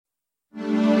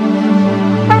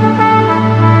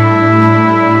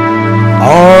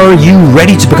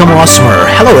awesomer.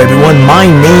 Hello everyone, my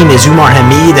name is Umar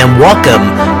Hamid and welcome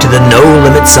to the No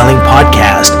Limit Selling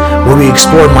Podcast, where we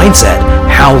explore mindset,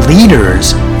 how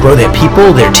leaders grow their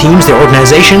people, their teams, their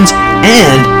organizations,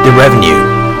 and their revenue.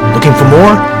 Looking for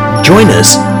more? Join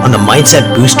us on the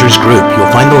Mindset Boosters group.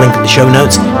 You'll find the link in the show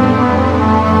notes.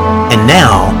 And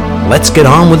now, let's get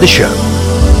on with the show.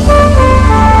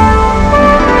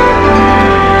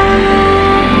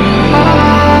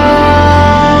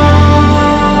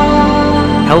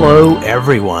 Hello,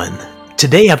 everyone.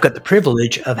 Today, I've got the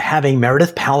privilege of having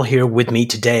Meredith Powell here with me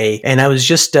today. And I was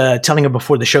just telling her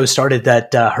before the show started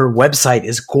that her website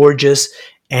is gorgeous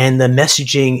and the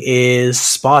messaging is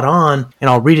spot on. And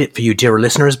I'll read it for you, dear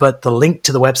listeners, but the link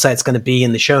to the website is going to be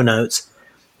in the show notes.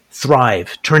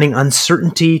 Thrive, turning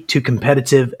uncertainty to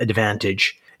competitive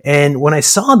advantage. And when I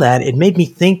saw that, it made me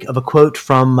think of a quote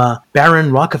from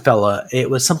Baron Rockefeller. It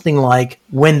was something like,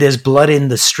 when there's blood in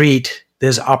the street,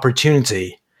 there's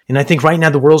opportunity. And I think right now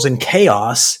the world's in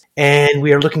chaos and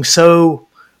we are looking so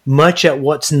much at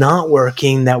what's not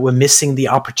working that we're missing the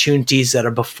opportunities that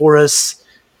are before us.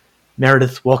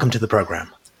 Meredith, welcome to the program.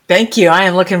 Thank you. I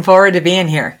am looking forward to being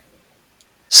here.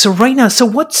 So right now,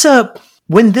 what's up?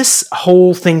 When this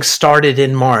whole thing started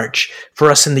in March for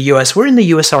us in the U.S., where in the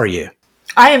U.S. are you?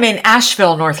 I am in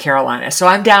Asheville, North Carolina. So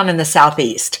I'm down in the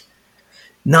Southeast.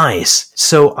 Nice.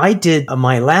 So I did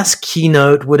my last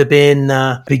keynote would have been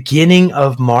beginning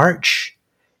of March.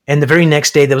 And the very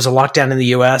next day there was a lockdown in the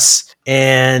US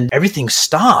and everything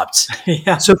stopped.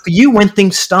 Yeah. So for you, when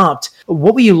things stopped,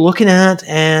 what were you looking at?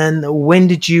 And when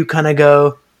did you kind of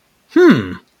go,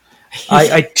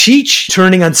 I teach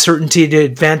turning uncertainty to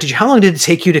advantage. How long did it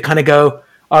take you to kind of go,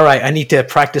 all right, I need to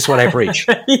practice what I preach?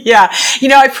 Yeah.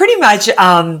 I pretty much,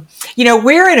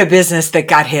 we're in a business that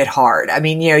got hit hard. I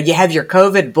mean, you have your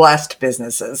COVID blessed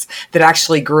businesses that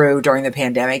actually grew during the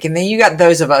pandemic. And then you got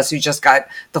those of us who just got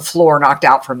the floor knocked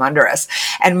out from under us.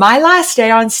 And my last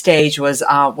day on stage was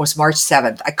March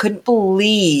 7th. I couldn't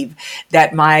believe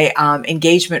that my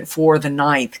engagement for the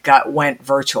 9th went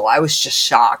virtual. I was just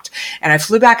shocked. And I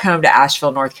flew back home to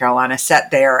Asheville, North Carolina,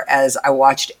 sat there as I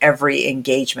watched every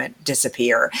engagement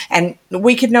disappear. And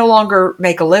we could no longer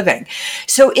make a living.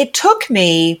 So it took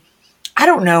me, I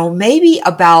don't know, maybe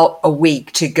about a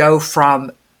week to go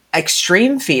from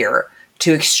extreme fear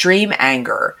to extreme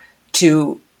anger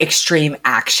to extreme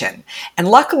action. And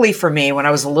luckily for me, when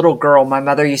I was a little girl, my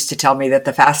mother used to tell me that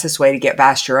the fastest way to get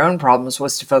past your own problems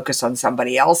was to focus on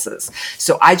somebody else's.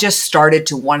 So I just started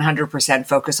to 100%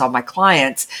 focus on my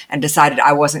clients and decided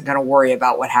I wasn't going to worry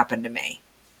about what happened to me.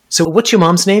 So what's your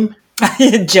mom's name?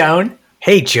 Joan.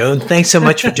 Hey, Joan, thanks so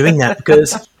much for doing that,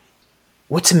 because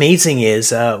what's amazing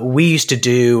is I used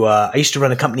to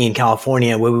run a company in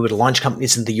California where we would launch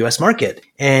companies in the US market.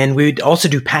 And we would also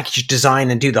do package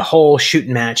design and do the whole shoot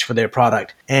and match for their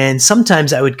product. And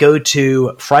sometimes I would go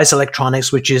to Fry's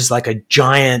Electronics, which is like a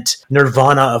giant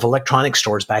nirvana of electronic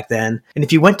stores back then. And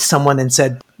if you went to someone and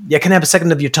said, yeah, can I have a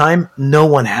second of your time? No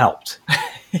one helped.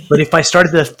 But if I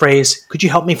started the phrase, could you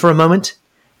help me for a moment?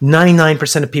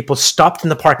 99% of people stopped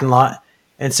in the parking lot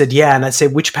and said, yeah. And I'd say,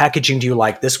 which packaging do you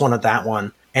like, this one or that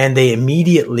one? And they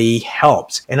immediately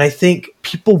helped. And I think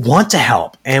people want to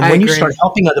help. And when you start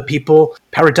helping other people,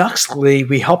 paradoxically,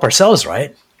 we help ourselves,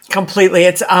 right? Completely.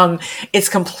 It's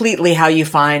completely how you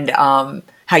find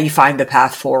the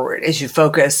path forward, as you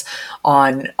focus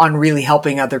on really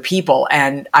helping other people.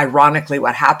 And ironically,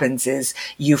 what happens is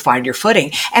you find your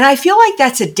footing. And I feel like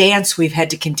that's a dance we've had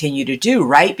to continue to do,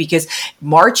 right? Because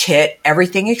March hit,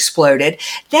 everything exploded.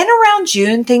 Then around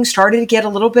June, things started to get a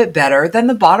little bit better. Then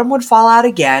the bottom would fall out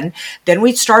again. Then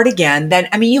we'd start again.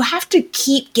 You have to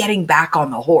keep getting back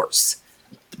on the horse.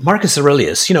 Marcus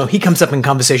Aurelius, he comes up in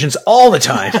conversations all the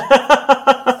time.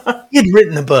 He had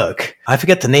written a book. I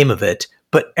forget the name of it,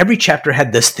 but every chapter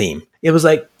had this theme. It was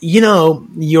like,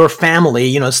 your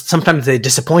family, sometimes they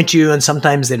disappoint you and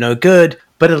sometimes they're no good,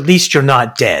 but at least you're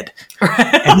not dead.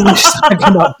 And when you're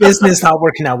talking about business not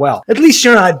working out well, at least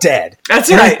you're not dead. That's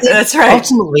right. That's right.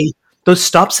 Ultimately, those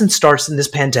stops and starts in this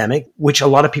pandemic, which a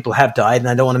lot of people have died, and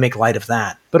I don't want to make light of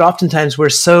that. But oftentimes we're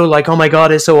so like, oh my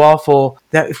God, it's so awful,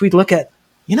 that if we look at,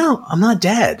 I'm not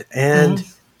dead. And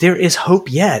there is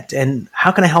hope yet. And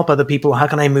how can I help other people? How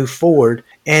can I move forward?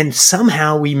 And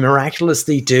somehow we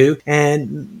miraculously do.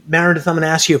 And Meredith, I'm going to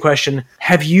ask you a question.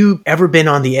 Have you ever been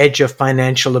on the edge of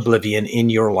financial oblivion in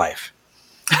your life?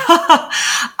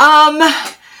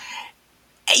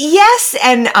 Yes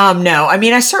and no. I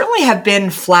mean, I certainly have been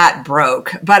flat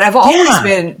broke, but I've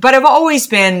always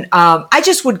been. I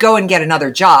just would go and get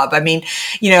another job. I mean,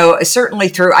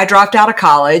 certainly I dropped out of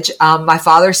college. My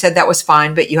father said that was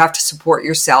fine, but you have to support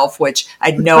yourself, which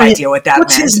I had no idea what that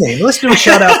What's meant. What's his name? Let's do a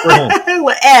shout out for him.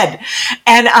 Ed.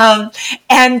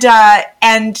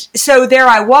 And so there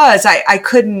I was. I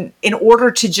couldn't, in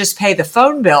order to just pay the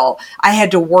phone bill, I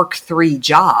had to work 3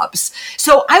 jobs.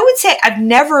 So I would say I've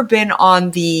never been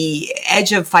on the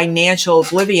edge of financial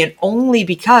oblivion, only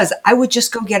because I would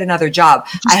just go get another job.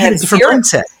 I had a different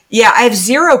mindset. Yeah, I have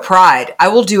zero pride. I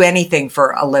will do anything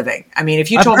for a living. I mean,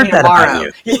 if you told me tomorrow,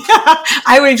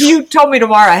 if you told me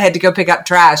tomorrow I had to go pick up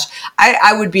trash,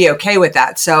 I would be okay with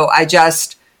that. So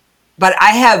but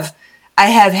I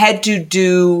have had to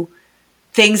do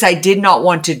things I did not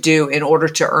want to do in order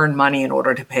to earn money, in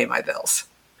order to pay my bills.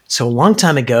 So a long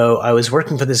time ago, I was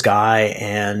working for this guy,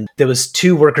 and there was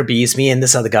 2 worker bees, me and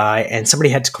this other guy, and somebody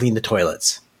had to clean the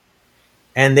toilets.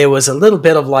 And there was a little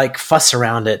bit of fuss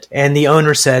around it. And the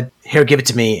owner said, "Here, give it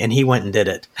to me." And he went and did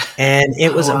it. And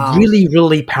it was a really,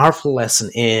 really powerful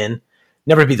lesson in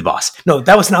never be the boss. No,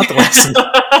 that was not the lesson.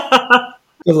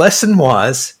 The lesson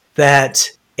was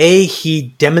that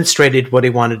he demonstrated what he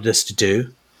wanted us to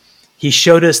do. He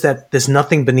showed us that there's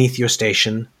nothing beneath your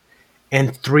station.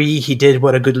 And 3, he did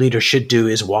what a good leader should do,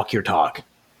 is walk your talk.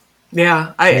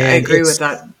 Yeah, I agree with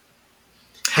that.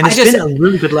 And it's been a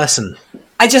really good lesson.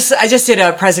 I just did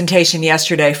a presentation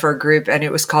yesterday for a group, and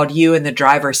it was called "You in the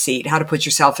Driver's Seat: How to Put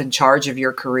Yourself in Charge of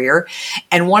Your Career."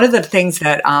 And one of the things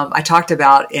that I talked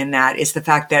about in that is the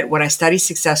fact that when I study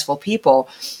successful people,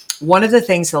 one of the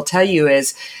things they'll tell you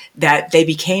is that they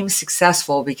became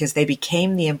successful because they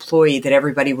became the employee that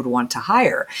everybody would want to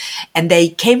hire. And they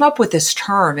came up with this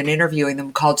term in interviewing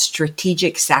them called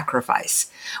strategic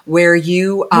sacrifice, where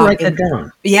you write that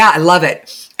down. Yeah, I love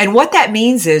it. And what that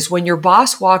means is when your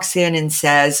boss walks in and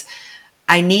says,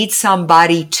 "I need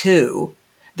somebody to,"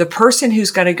 the person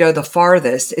who's going to go the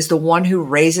farthest is the one who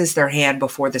raises their hand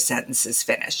before the sentence is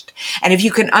finished. And if you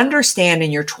can understand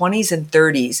in your 20s and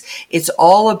 30s, it's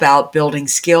all about building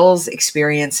skills,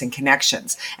 experience, and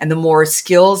connections. And the more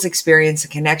skills, experience,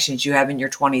 and connections you have in your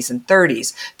 20s and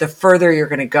 30s, the further you're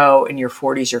going to go in your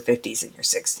 40s, your 50s, and your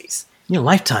 60s.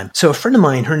 Lifetime. So a friend of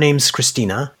mine, her name's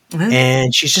Christina,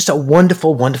 and she's just a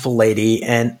wonderful, wonderful lady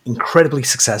and incredibly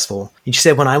successful. And she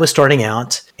said, when I was starting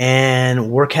out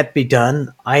and work had to be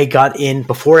done, I got in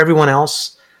before everyone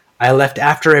else. I left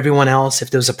after everyone else.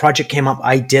 If there was a project came up,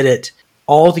 I did it.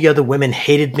 All the other women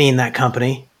hated me in that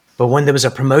company. But when there was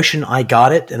a promotion, I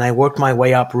got it. And I worked my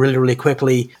way up really, really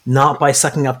quickly, not by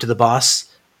sucking up to the boss,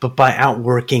 but by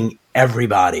outworking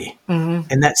everybody.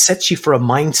 And that sets you for a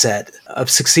mindset of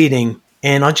succeeding.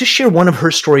 And I'll just share one of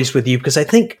her stories with you because I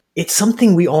think it's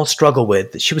something we all struggle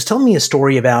with. She was telling me a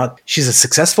story about she's a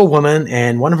successful woman,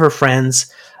 and one of her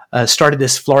friends started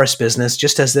this florist business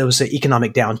just as there was an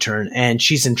economic downturn, and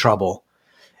she's in trouble.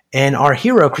 And our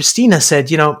hero, Christina, said,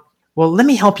 well, let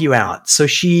me help you out. So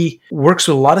she works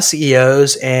with a lot of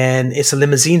CEOs, and it's a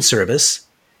limousine service,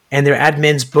 and their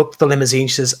admins book the limousine.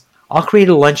 She says, I'll create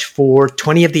a lunch for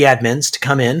 20 of the admins to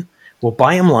come in. We'll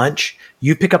buy them lunch.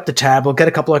 You pick up the tab. We'll get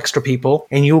a couple extra people,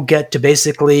 and you'll get to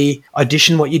basically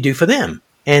audition what you do for them.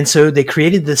 And so they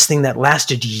created this thing that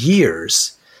lasted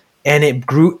years, and it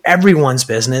grew everyone's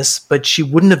business, but she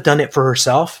wouldn't have done it for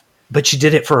herself, but she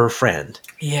did it for her friend.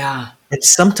 Yeah. And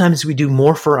sometimes we do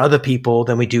more for other people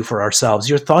than we do for ourselves.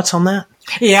 Your thoughts on that?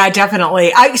 Yeah,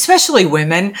 definitely. Especially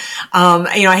women.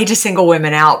 I hate to single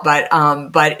women out, but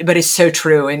it's so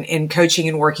true. In coaching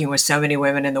and working with so many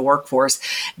women in the workforce,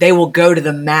 they will go to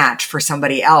the mat for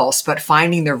somebody else, but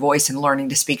finding their voice and learning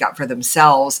to speak up for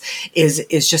themselves is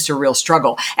just a real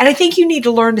struggle. And I think you need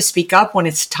to learn to speak up when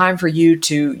it's time for you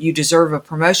deserve a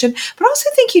promotion, but I also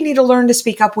think you need to learn to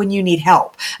speak up when you need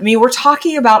help. I mean, we're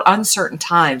talking about uncertain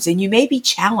times, and you may be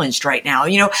challenged right now.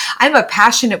 I'm a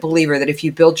passionate believer that if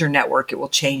you build your network, it will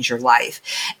change your life.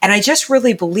 And I just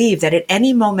really believe that at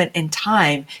any moment in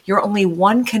time, you're only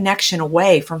one connection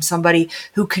away from somebody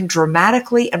who can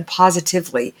dramatically and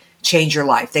positively change your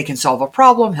life. They can solve a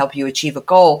problem, help you achieve a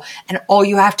goal, and all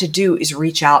you have to do is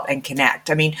reach out and connect.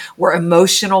 I mean, we're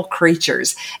emotional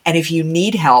creatures. And if you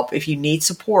need help, if you need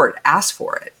support, ask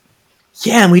for it.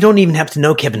 Yeah, and we don't even have to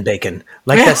know Kevin Bacon.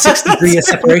 That 6 degrees of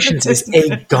separations is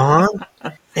gone.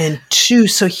 And 2,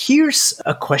 so here's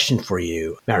a question for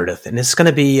you, Meredith, and it's going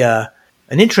to be an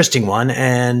interesting one.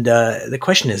 And the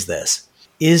question is this,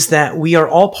 is that we are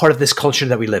all part of this culture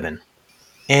that we live in.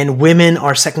 And women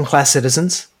are second-class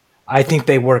citizens. I think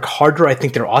they work harder. I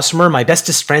think they're awesomer. My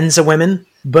bestest friends are women.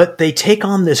 But they take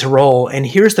on this role. And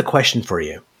here's the question for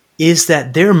you. is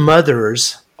that their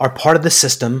mothers are part of the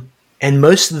system, and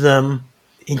most of them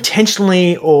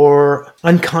intentionally or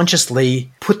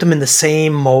unconsciously put them in the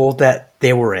same mold that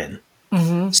they were in.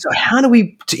 So how do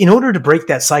we, in order to break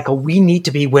that cycle, we need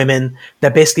to be women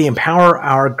that basically empower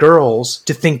our girls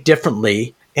to think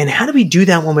differently. And how do we do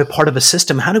that when we're part of a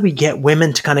system? How do we get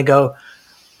women to kind of go,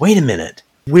 wait a minute,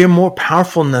 we're more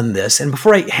powerful than this? And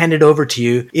before I hand it over to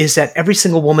you, is that every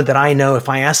single woman that I know, if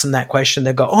I ask them that question,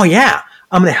 they'll go, oh yeah,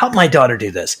 I'm going to help my daughter do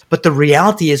this. But the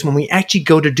reality is when we actually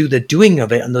go to do the doing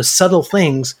of it and those subtle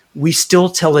things, we still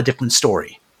tell a different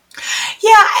story.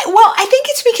 Yeah, well, I think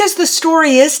it's because the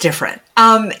story is different.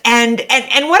 And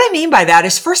what I mean by that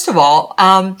is, first of all,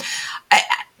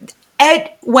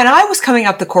 Ed, when I was coming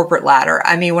up the corporate ladder,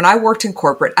 I mean, when I worked in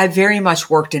corporate, I very much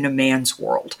worked in a man's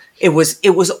world. It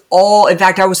was all, in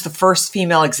fact, I was the first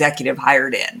female executive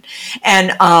hired in.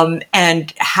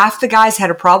 And half the guys had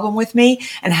a problem with me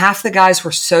and half the guys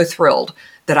were so thrilled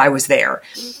that I was there.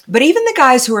 But even the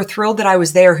guys who were thrilled that I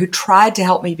was there, who tried to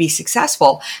help me be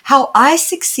successful, how I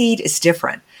succeed is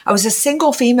different. I was a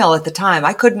single female at the time.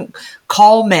 I couldn't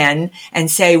call men and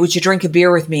say, would you drink a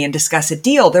beer with me and discuss a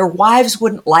deal? Their wives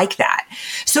wouldn't like that.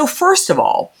 So first of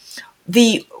all,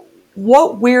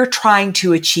 what we're trying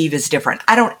to achieve is different.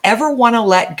 I don't ever want to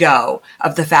let go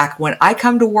of the fact when I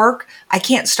come to work, I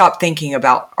can't stop thinking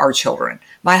about our children.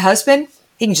 My husband,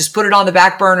 he can just put it on the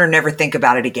back burner and never think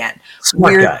about it again.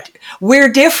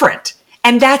 We're different.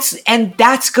 And that's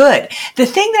good. The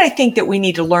thing that I think that we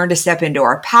need to learn to step into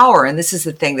our power, and this is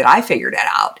the thing that I figured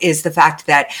out, is the fact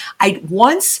that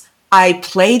once I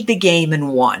played the game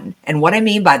and won. And what I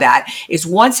mean by that is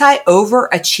once I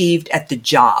overachieved at the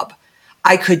job,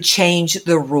 I could change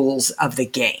the rules of the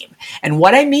game. And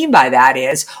what I mean by that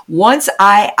is once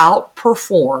I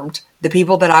outperformed the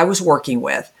people that I was working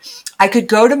with, I could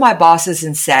go to my bosses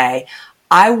and say,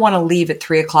 I want to leave at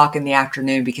 3:00 in the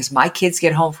afternoon because my kids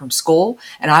get home from school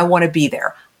and I want to be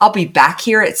there. I'll be back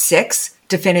here at 6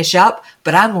 to finish up,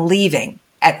 but I'm leaving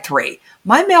at 3.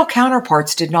 My male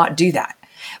counterparts did not do that.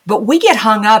 But we get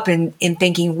hung up in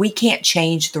thinking we can't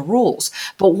change the rules.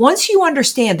 But once you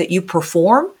understand that you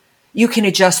perform, you can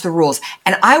adjust the rules.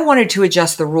 And I wanted to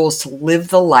adjust the rules to live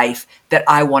the life that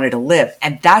I wanted to live.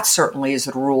 And that certainly is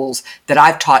the rules that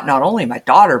I've taught not only my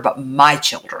daughter, but my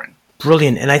children.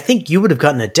 Brilliant. And I think you would have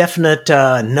gotten a definite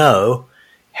no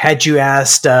had you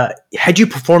asked, had you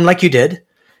performed like you did,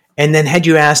 and then had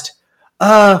you asked,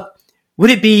 would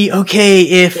it be okay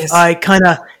if yes. I kind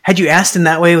of, had you asked in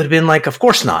that way, it would have been like, of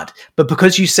course not. But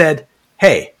because you said,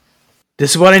 hey,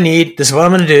 this is what I need, this is what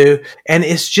I'm going to do, and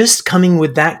it's just coming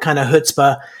with that kind of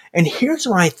chutzpah. And here's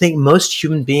where I think most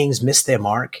human beings miss their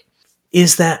mark,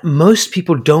 is that most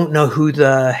people don't know who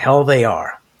the hell they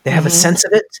are. They have a sense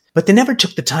of it, but they never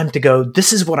took the time to go,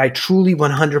 this is what I truly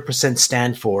 100%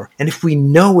 stand for. And if we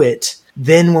know it,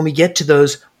 then when we get to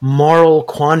those moral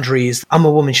quandaries, I'm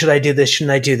a woman, should I do this,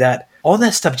 shouldn't I do that? All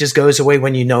that stuff just goes away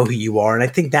when you know who you are. And I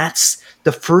think that's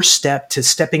the first step to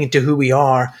stepping into who we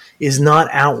are, is not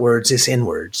outwards, it's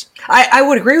inwards. I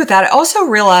would agree with that. I also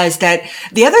realize that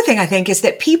the other thing I think is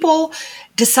that people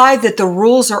decide that the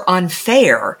rules are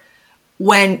unfair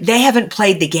when they haven't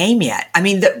played the game yet. I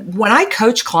mean, when I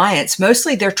coach clients,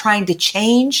 mostly they're trying to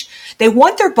change. They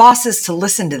want their bosses to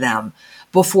listen to them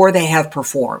before they have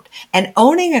performed. And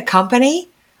owning a company,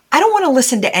 I don't want to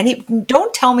listen to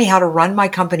don't tell me how to run my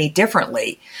company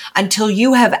differently until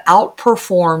you have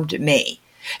outperformed me.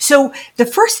 So the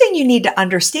first thing you need to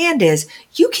understand is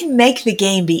you can make the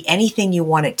game be anything you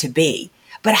want it to be.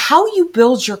 But how you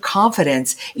build your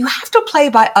confidence, you have to play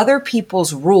by other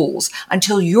people's rules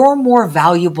until you're more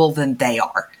valuable than they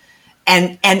are.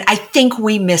 And I think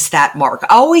we miss that mark.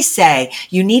 I always say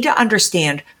you need to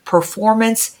understand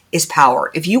performance is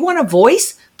power. If you want a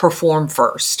voice, perform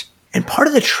first. And part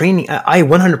of the training, I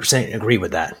 100% agree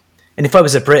with that. And if I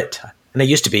was a Brit, and I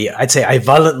used to be, I'd say I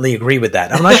violently agree with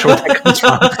that. I'm not sure where that comes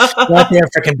from. Not the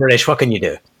African British. What can you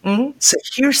do? Mm-hmm. So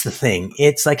here's the thing.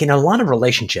 It's like in a lot of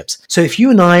relationships. So if you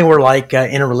and I were like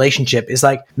in a relationship, it's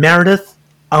like, Meredith,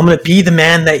 I'm going to be the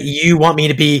man that you want me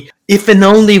to be if and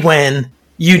only when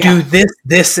you do this,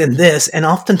 this, and this. And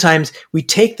oftentimes we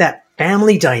take that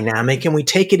family dynamic and we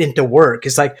take it into work.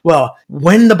 It's like, well,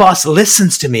 when the boss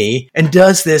listens to me and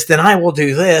does this, then I will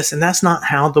do this. And that's not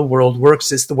how the world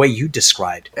works. It's the way you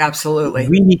described. Absolutely.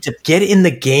 We need to get in the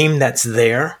game that's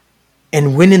there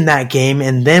and win in that game.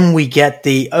 And then we get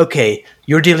okay,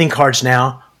 you're dealing cards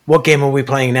now. What game are we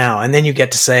playing now? And then you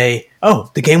get to say,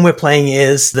 oh, the game we're playing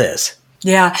is this.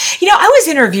 Yeah. I was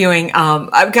interviewing,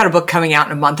 I've got a book coming out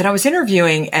in a month, and I was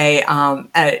interviewing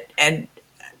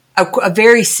a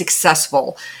very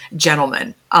successful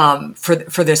gentleman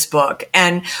for this book.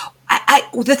 And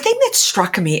the thing that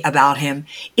struck me about him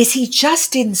is he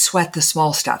just didn't sweat the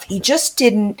small stuff. He just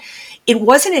didn't. It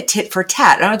wasn't a tit for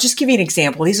tat. And I'll just give you an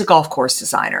example. He's a golf course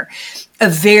designer, a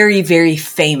very, very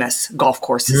famous golf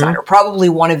course designer, probably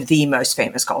one of the most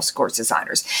famous golf course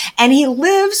designers. And he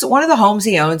lives, one of the homes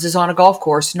he owns is on a golf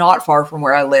course not far from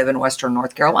where I live in Western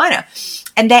North Carolina.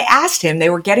 And they asked him, they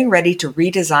were getting ready to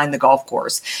redesign the golf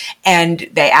course. And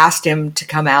they asked him to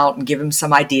come out and give him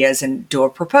some ideas and do a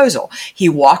proposal. He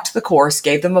walked the course,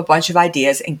 gave them a bunch of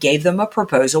ideas and gave them a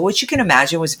proposal, which you can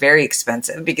imagine was very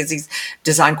expensive because he's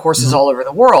designed courses all over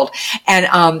the world.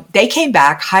 And they came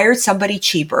back, hired somebody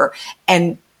cheaper,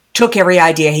 and took every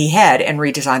idea he had and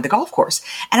redesigned the golf course.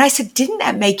 And I said, didn't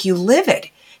that make you livid?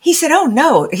 He said, oh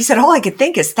no. He said, all I could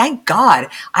think is, thank God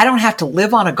I don't have to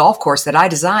live on a golf course that I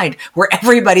designed where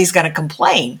everybody's going to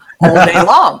complain all day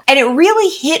long. And it really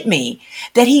hit me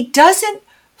that he doesn't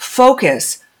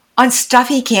focus on stuff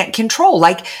he can't control.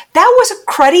 Like, that was a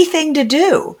cruddy thing to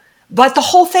do. But the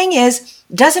whole thing is,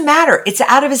 doesn't matter. It's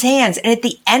out of his hands. And at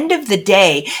the end of the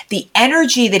day, the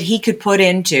energy that he could put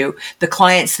into the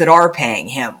clients that are paying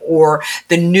him or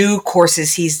the new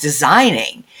courses he's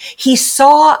designing, he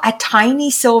saw a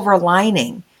tiny silver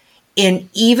lining in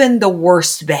even the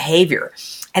worst behavior.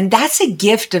 And that's a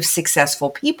gift of successful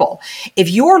people. If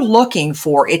you're looking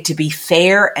for it to be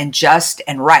fair and just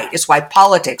and right, it's why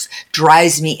politics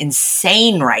drives me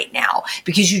insane right now,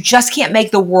 because you just can't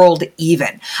make the world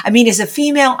even. I mean, as a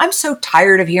female, I'm so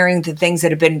tired of hearing the things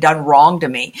that have been done wrong to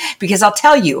me, because I'll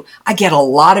tell you, I get a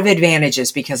lot of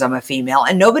advantages because I'm a female,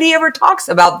 and nobody ever talks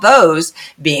about those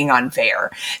being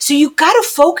unfair. So you got to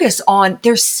focus on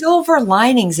there's silver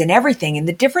linings in everything. And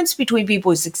the difference between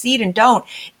people who succeed and don't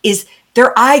is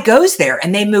their eye goes there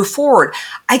and they move forward.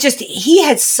 He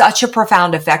had such a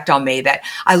profound effect on me that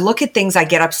I look at things I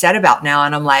get upset about now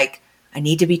and I'm like, I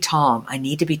need to be Tom. I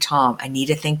need to be Tom. I need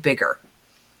to think bigger.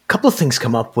 A couple of things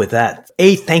come up with that.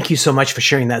 A, thank you so much for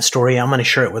sharing that story. I'm going to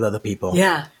share it with other people.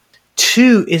 Yeah.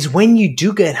 Two is when you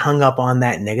do get hung up on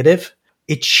that negative,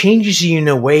 it changes you in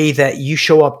a way that you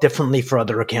show up differently for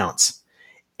other accounts.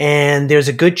 And there's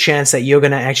a good chance that you're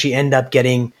going to actually end up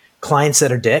getting clients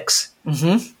that are dicks,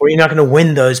 or you're not going to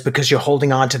win those because you're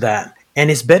holding on to that. And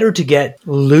it's better to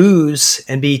lose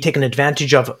and be taken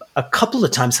advantage of a couple of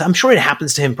times. I'm sure it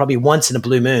happens to him probably once in a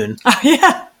blue moon.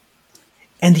 Yeah.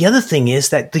 And the other thing is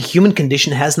that the human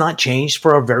condition has not changed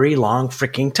for a very long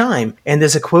freaking time. And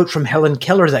there's a quote from Helen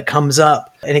Keller that comes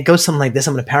up, and it goes something like this.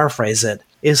 I'm going to paraphrase it.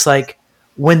 It's like,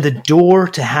 when the door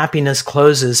to happiness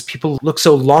closes, people look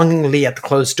so longingly at the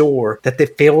closed door that they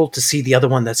fail to see the other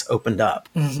one that's opened up.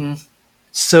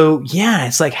 So, yeah,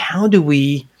 it's like, how do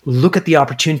we look at the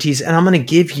opportunities? And I'm going to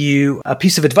give you a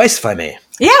piece of advice, if I may.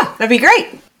 Yeah, that'd be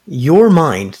great. Your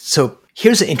mind. So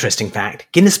here's an interesting fact.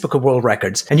 Guinness Book of World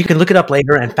Records. And you can look it up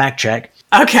later and fact check.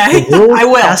 Okay, The world's I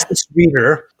will. fastest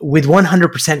reader with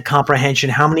 100% comprehension.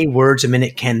 How many words a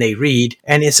minute can they read?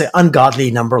 And it's an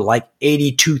ungodly number, like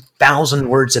 82,000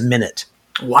 words a minute.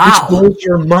 Wow. Which blows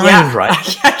your mind, right?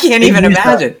 I can't even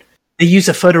imagine. They use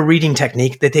a photo reading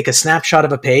technique. They take a snapshot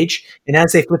of a page, and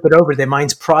as they flip it over, their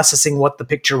mind's processing what the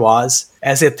picture was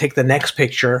as they take the next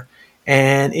picture.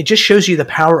 And it just shows you the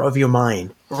power of your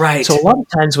mind. Right. So a lot of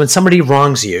times when somebody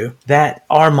wrongs you, that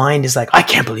our mind is like, I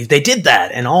can't believe they did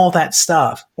that, and all that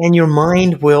stuff. And your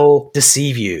mind will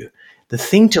deceive you. The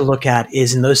thing to look at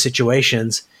is in those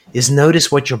situations is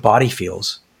notice what your body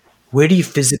feels. Where do you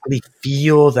physically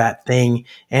feel that thing?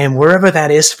 And wherever that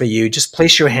is for you, just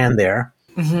place your hand there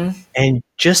and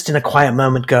just in a quiet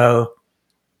moment go,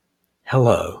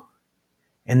 hello.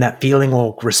 And that feeling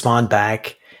will respond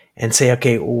back and say,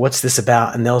 okay, what's this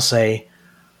about? And they'll say,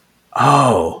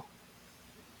 oh,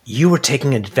 you were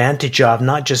taken advantage of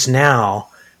not just now,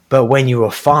 but when you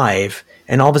were 5.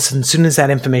 And all of a sudden, as soon as that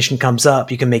information comes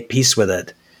up, you can make peace with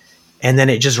it. And then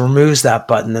it just removes that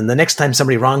button. And the next time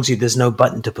somebody wrongs you, there's no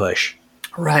button to push.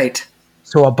 Right.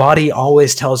 So our body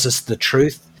always tells us the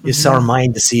truth. It's our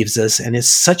mind deceives us. And it's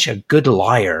such a good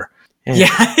liar. And Yeah,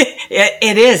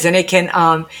 it is. And it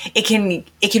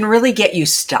can really get you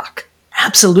stuck.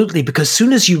 absolutely, because as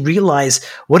soon as you realize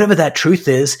whatever that truth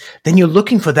is, then you're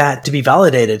looking for that to be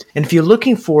validated. And if you're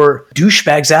looking for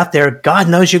douchebags out there, God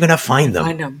knows you're going to find them.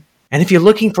 I know. And if you're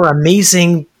looking for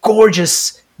amazing,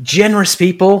 gorgeous, generous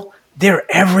people, they're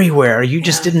everywhere. You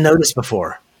just didn't notice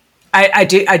before. I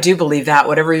do believe that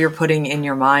whatever you're putting in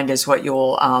your mind is what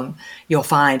you'll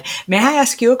find. May I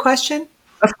ask you a question?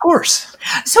 Of course.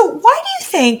 So why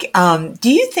do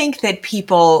you think that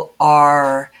people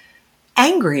are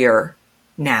angrier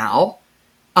now?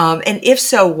 And if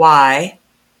so, why?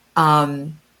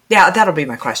 Yeah, that'll be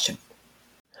my question.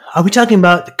 Are we talking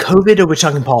about COVID or are we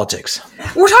talking politics?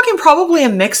 We're talking probably a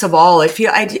mix of all. It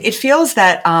feels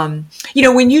that,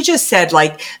 when you just said,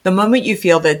 like, the moment you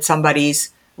feel that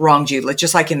somebody's wronged you,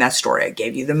 just like in that story I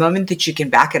gave you, the moment that you can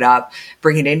back it up,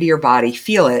 bring it into your body,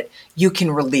 feel it, you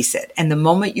can release it. And the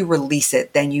moment you release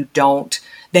it, then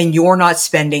you're not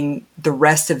spending the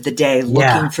rest of the day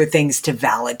looking for things to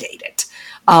validate it.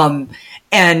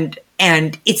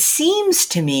 And it seems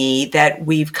to me that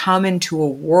we've come into a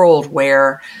world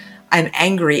where I'm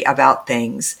angry about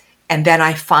things and then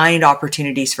I find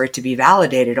opportunities for it to be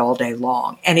validated all day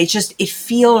long. And it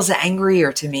feels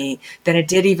angrier to me than it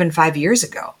did even 5 years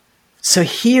ago. So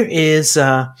here is,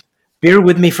 bear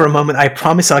with me for a moment. I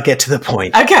promise I'll get to the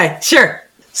point. Okay, sure.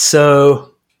 So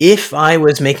if I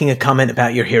was making a comment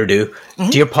about your hairdo,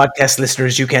 dear podcast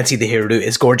listeners, you can't see the hairdo.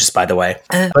 It's gorgeous, by the way.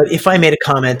 But if I made a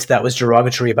comment that was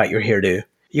derogatory about your hairdo,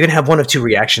 you're going to have one of two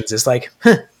reactions. It's like,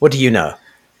 what do you know?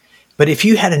 But if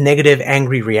you had a negative,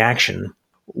 angry reaction,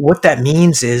 what that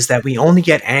means is that we only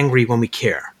get angry when we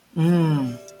care.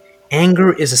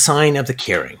 Anger is a sign of the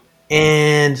caring.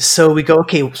 And so we go,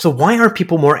 okay, so why are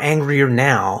people more angrier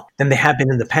now than they have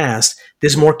been in the past?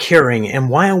 There's more caring. And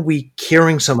why are we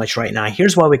caring so much right now?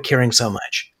 Here's why we're caring so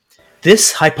much.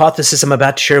 This hypothesis I'm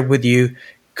about to share with you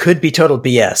could be total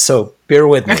BS. So bear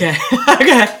with me. Okay.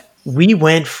 Okay. We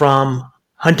went from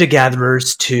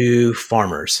hunter-gatherers to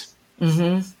farmers.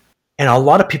 And a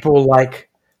lot of people were like,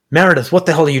 Meredith, what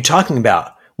the hell are you talking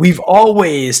about? We've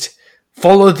always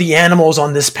followed the animals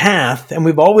on this path and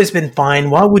we've always been fine.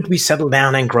 Why would we settle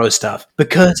down and grow stuff?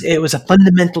 Because it was a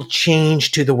fundamental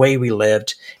change to the way we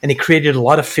lived and it created a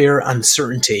lot of fear,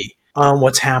 uncertainty on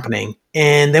what's happening.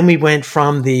 And then we went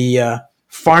from the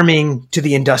farming to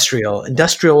the industrial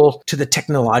to the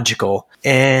technological.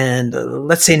 And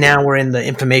let's say now we're in the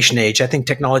information age. I think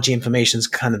technology information is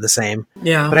kind of the same.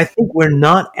 Yeah. But I think we're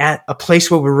not at a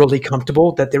place where we're really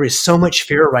comfortable, that there is so much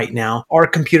fear right now. Our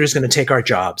computer's going to take our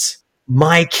jobs.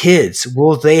 My kids,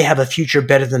 will they have a future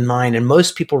better than mine? And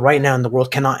most people right now in the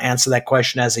world cannot answer that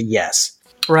question as a yes.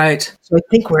 Right. So I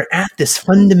think we're at this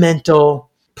fundamental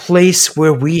place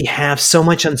where we have so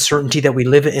much uncertainty that we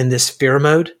live in this fear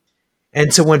mode.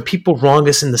 And so when people wrong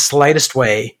us in the slightest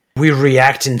way, we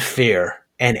react in fear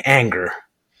and anger.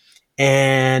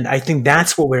 And I think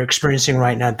that's what we're experiencing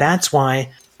right now. That's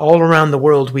why all around the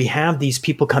world, we have these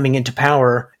people coming into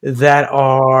power that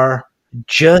are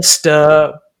just,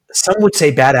 some would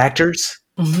say bad actors,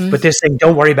 but they're saying,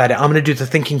 don't worry about it. I'm going to do the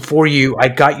thinking for you. I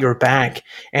got your back.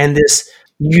 And this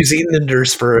New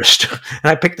Zealanders first, and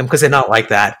I picked them because they're not like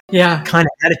that. Yeah. Kind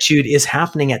of attitude is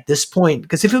happening at this point.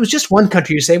 Because if it was just one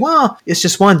country, you say, well, it's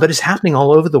just one, but it's happening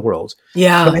all over the world.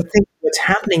 Yeah. But I think what's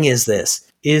happening is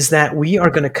that we are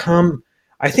going to come,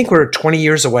 I think we're 20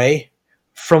 years away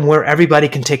from where everybody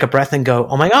can take a breath and go,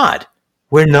 oh my God,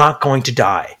 we're not going to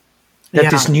die. That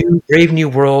this new, brave new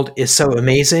world is so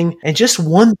amazing. And just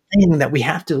one thing that we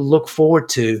have to look forward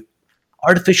to,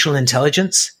 artificial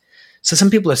intelligence. So some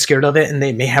people are scared of it and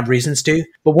they may have reasons to.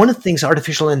 But one of the things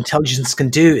artificial intelligence can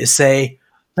do is say,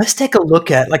 let's take a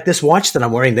look at, like this watch that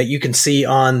I'm wearing that you can see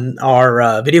on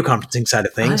our video conferencing side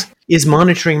of things, is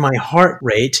monitoring my heart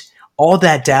rate. All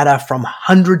that data from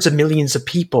hundreds of millions of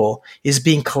people is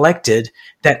being collected,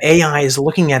 that AI is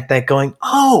looking at that going,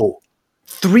 oh,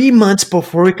 3 months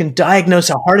before we can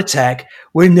diagnose a heart attack,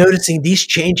 we're noticing these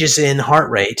changes in heart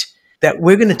rate that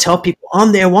we're going to tell people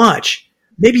on their watch.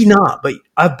 Maybe not, but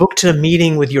I booked a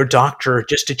meeting with your doctor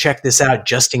just to check this out,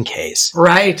 just in case.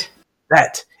 Right.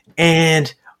 That.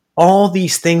 And all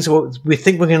these things, we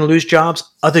think we're going to lose jobs,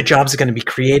 other jobs are going to be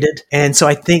created. And so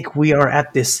I think we are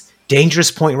at this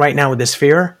dangerous point right now with this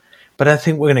fear, but I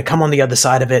think we're going to come on the other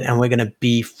side of it and we're going to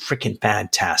be freaking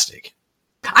fantastic.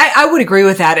 I would agree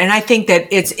with that. And I think that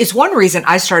it's one reason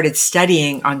I started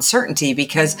studying uncertainty,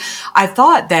 because I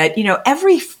thought that,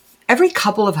 every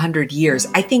couple of 100 years,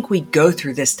 I think we go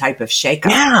through this type of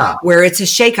shakeup, where it's a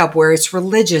shakeup, where it's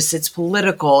religious, it's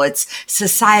political, it's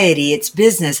society, it's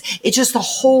business. It's just the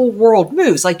whole world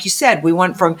moves. Like you said, we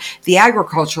went from the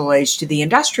agricultural age to the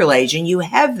industrial age, and you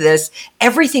have this,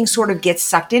 everything sort of gets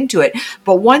sucked into it.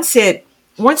 But once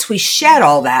we shed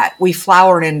all that, we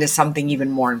flower into something even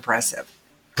more impressive.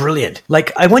 Brilliant.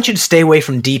 Like, I want you to stay away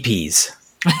from DPs.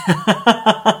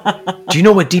 Do you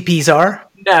know what DPs are?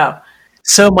 No.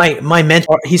 So my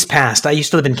mentor, he's passed. I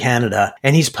used to live in Canada,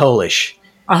 and he's Polish.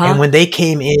 And when they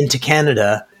came into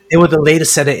Canada, they were the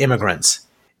latest set of immigrants.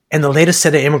 And the latest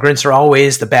set of immigrants are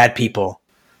always the bad people.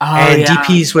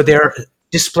 DPs were there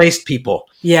displaced people.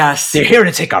 Yes. They're here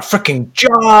to take our freaking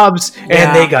jobs,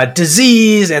 and they got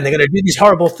disease, and they're going to do these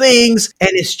horrible things.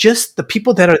 And it's just the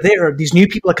people that are there, these new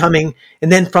people are coming.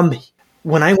 And then from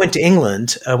when I went to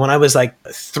England, when I was like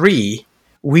 3,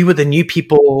 we were the new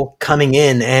people coming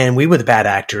in, and we were the bad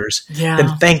actors. Yeah.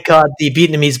 Then thank God the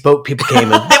Vietnamese boat people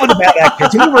came in. They were the bad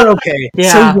actors, and we were okay.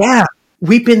 Yeah. So yeah,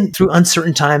 we've been through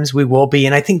uncertain times. We will be.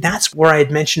 And I think that's where I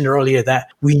had mentioned earlier that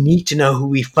we need to know who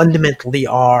we fundamentally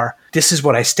are. This is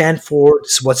what I stand for.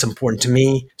 This is what's important to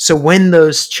me. So when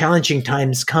those challenging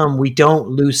times come, we don't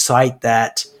lose sight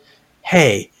that,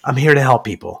 hey, I'm here to help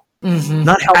people. Mm-hmm.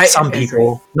 Not help some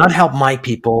people, not help my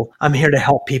people. I'm here to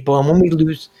help people. And when we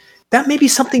lose, that may be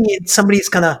something in somebody's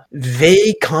kind of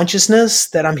vague consciousness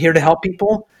that I'm here to help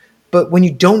people. But when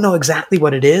you don't know exactly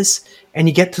what it is and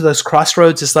you get to those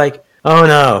crossroads, it's like, oh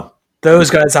no,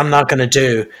 those guys I'm not going to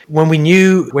do. When we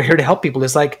knew we're here to help people,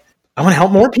 it's like, I want to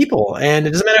help more people, and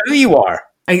it doesn't matter who you are.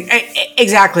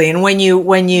 Exactly. And when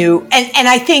you, and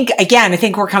I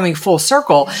think we're coming full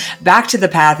circle back to the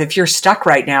path. If you're stuck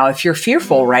right now, if you're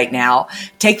fearful right now,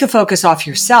 take the focus off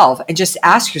yourself and just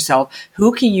ask yourself,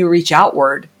 who can you reach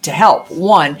outward to help?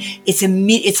 One,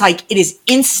 it's like it is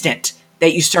instant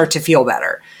that you start to feel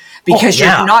better because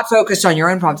you're not focused on your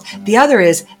own problems. The other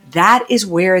is, that is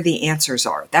where the answers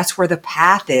are. That's where the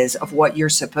path is of what you're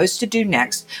supposed to do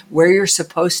next, where you're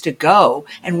supposed to go,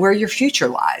 and where your future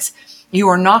lies. You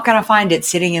are not going to find it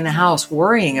sitting in the house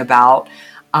worrying about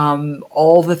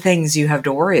all the things you have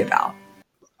to worry about.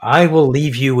 I will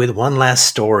leave you with one last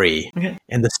story. Okay.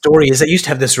 And the story is, I used to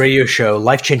have this radio show,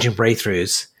 Life-Changing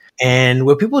Breakthroughs. And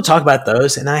when people would talk about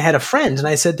those, and I had a friend, and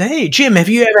I said, hey, Jim, have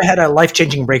you ever had a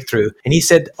life-changing breakthrough? And he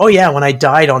said, oh yeah, when I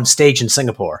died on stage in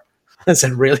Singapore. I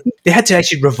said, really? They had to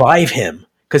actually revive him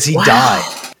because he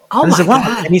died. Oh, and my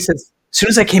God. And he said, as soon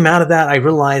as I came out of that, I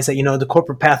realized that, the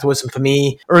corporate path wasn't for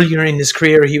me. Earlier in his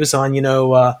career, he was on,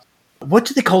 what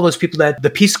do they call those people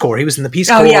the Peace Corps? He was in the Peace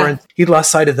Corps, and he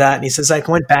lost sight of that. And he says, I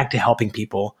went back to helping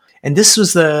people. And this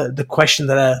was the question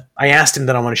that I asked him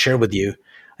that I want to share with you.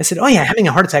 I said, oh yeah, having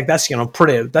a heart attack, that's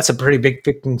a pretty big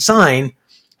freaking sign.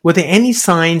 Were there any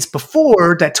signs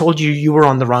before that told you were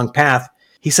on the wrong path?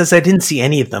 He says, I didn't see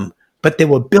any of them. But there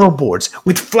were billboards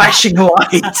with flashing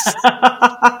lights.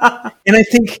 And I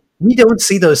think we don't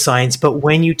see those signs, but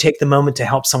when you take the moment to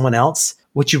help someone else,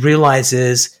 what you realize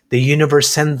is the universe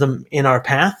sends them in our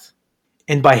path.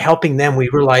 And by helping them, we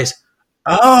realize,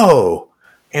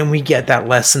 and we get that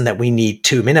lesson that we need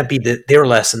too. It may not be their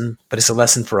lesson, but it's a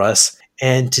lesson for us.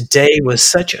 And today was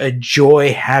such a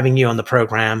joy having you on the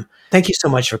program. Thank you so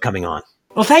much for coming on.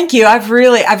 Well, thank you. I've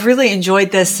really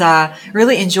enjoyed this,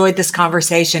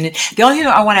 conversation. The only thing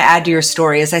I want to add to your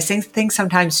story is I think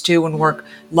sometimes too, when we're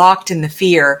locked in the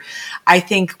fear, I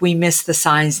think we miss the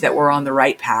signs that we're on the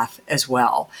right path as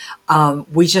well.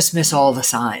 We just miss all the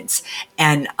signs.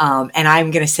 And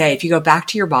I'm going to say, if you go back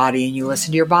to your body and you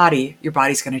listen to your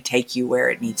body's going to take you where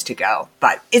it needs to go.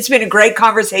 But it's been a great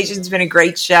conversation. It's been a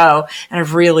great show, and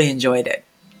I've really enjoyed it.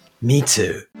 Me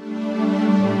too.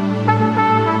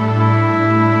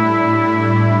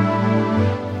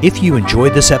 If you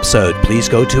enjoyed this episode, please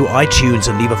go to iTunes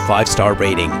and leave a 5-star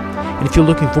rating. And if you're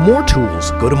looking for more tools,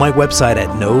 go to my website at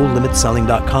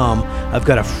NoLimitSelling.com. I've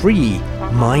got a free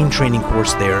mind training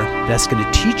course there that's going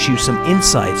to teach you some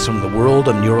insights from the world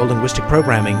of neuro-linguistic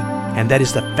programming, and that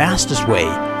is the fastest way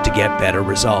to get better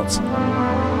results.